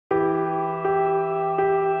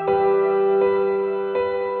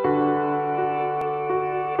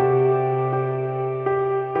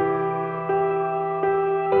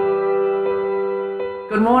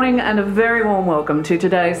Good morning and a very warm welcome to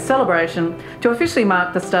today's celebration to officially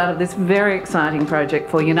mark the start of this very exciting project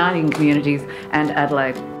for Uniting Communities and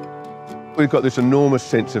Adelaide. We've got this enormous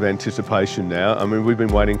sense of anticipation now. I mean, we've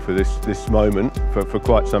been waiting for this moment for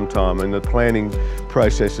quite some time, and the planning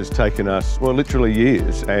process has taken us, well, literally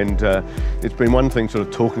years. And it's been one thing sort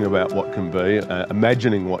of talking about what can be,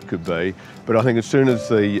 imagining what could be, but I think as soon as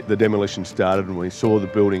the demolition started and we saw the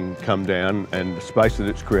building come down and the space that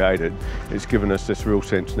it's created, it's given us this real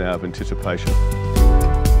sense now of anticipation.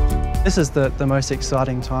 This is the most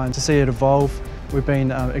exciting time to see it evolve. We've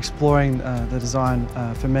been exploring the design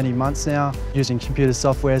for many months now, using computer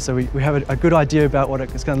software, so we have a good idea about what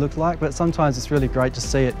it's going to look like, but sometimes it's really great to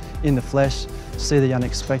see it in the flesh, see the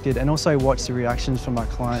unexpected, and also watch the reactions from our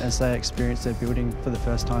client as they experience their building for the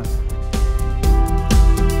first time.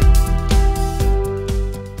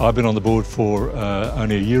 I've been on the board for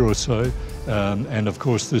only a year or so, and of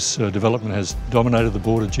course this development has dominated the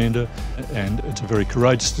board agenda, and it's a very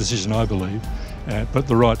courageous decision, I believe, but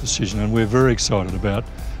the right decision, and we're very excited about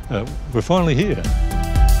we're finally here.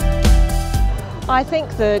 I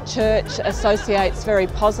think the church associates very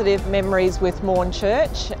positive memories with Morn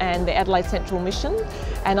Church and the Adelaide Central Mission,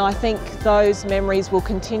 and I think those memories will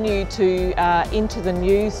continue to into the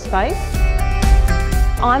new space.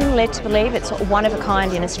 I'm led to believe it's one of a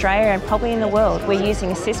kind in Australia and probably in the world. We're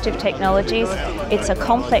using assistive technologies. It's a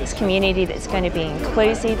complex community that's going to be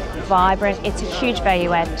inclusive, vibrant. It's a huge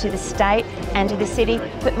value add to the state and to the city,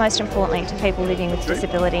 but most importantly to people living with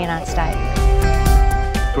disability in our state.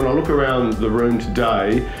 When I look around the room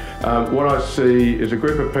today, what I see is a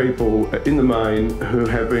group of people in the main who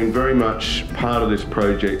have been very much part of this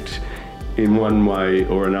project in one way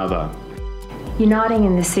or another. Uniting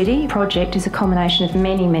in the City project is a combination of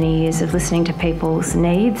many years of listening to people's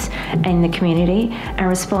needs in the community and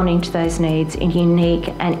responding to those needs in unique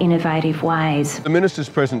and innovative ways. The Minister's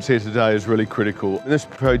presence here today is really critical. This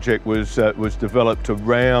project was developed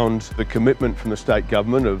around the commitment from the state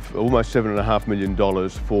government of almost $7.5 million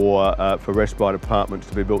for respite apartments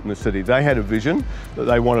to be built in the city. They had a vision that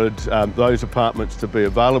they wanted those apartments to be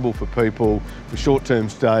available for people for short-term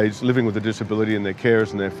stays, living with a disability and their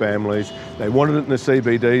carers and their families. They wanted it in the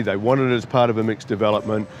CBD, they wanted it as part of a mixed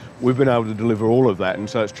development. We've been able to deliver all of that, and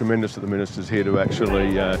so it's tremendous that the Minister's here to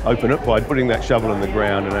actually open it by putting that shovel in the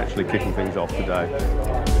ground and actually kicking things off today.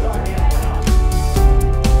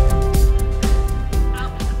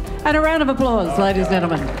 And a round of applause, ladies and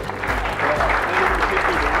gentlemen.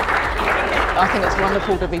 I think it's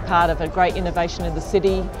wonderful to be part of a great innovation in the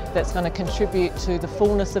city that's going to contribute to the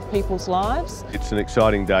fullness of people's lives. It's an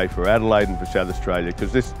exciting day for Adelaide and for South Australia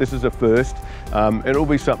because this is a first. It'll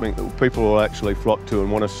be something that people will actually flock to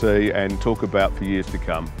and want to see and talk about for years to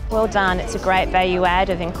come. Well done. It's a great value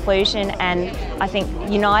add of inclusion, and I think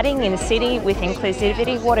uniting in the city with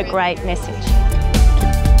inclusivity, what a great message.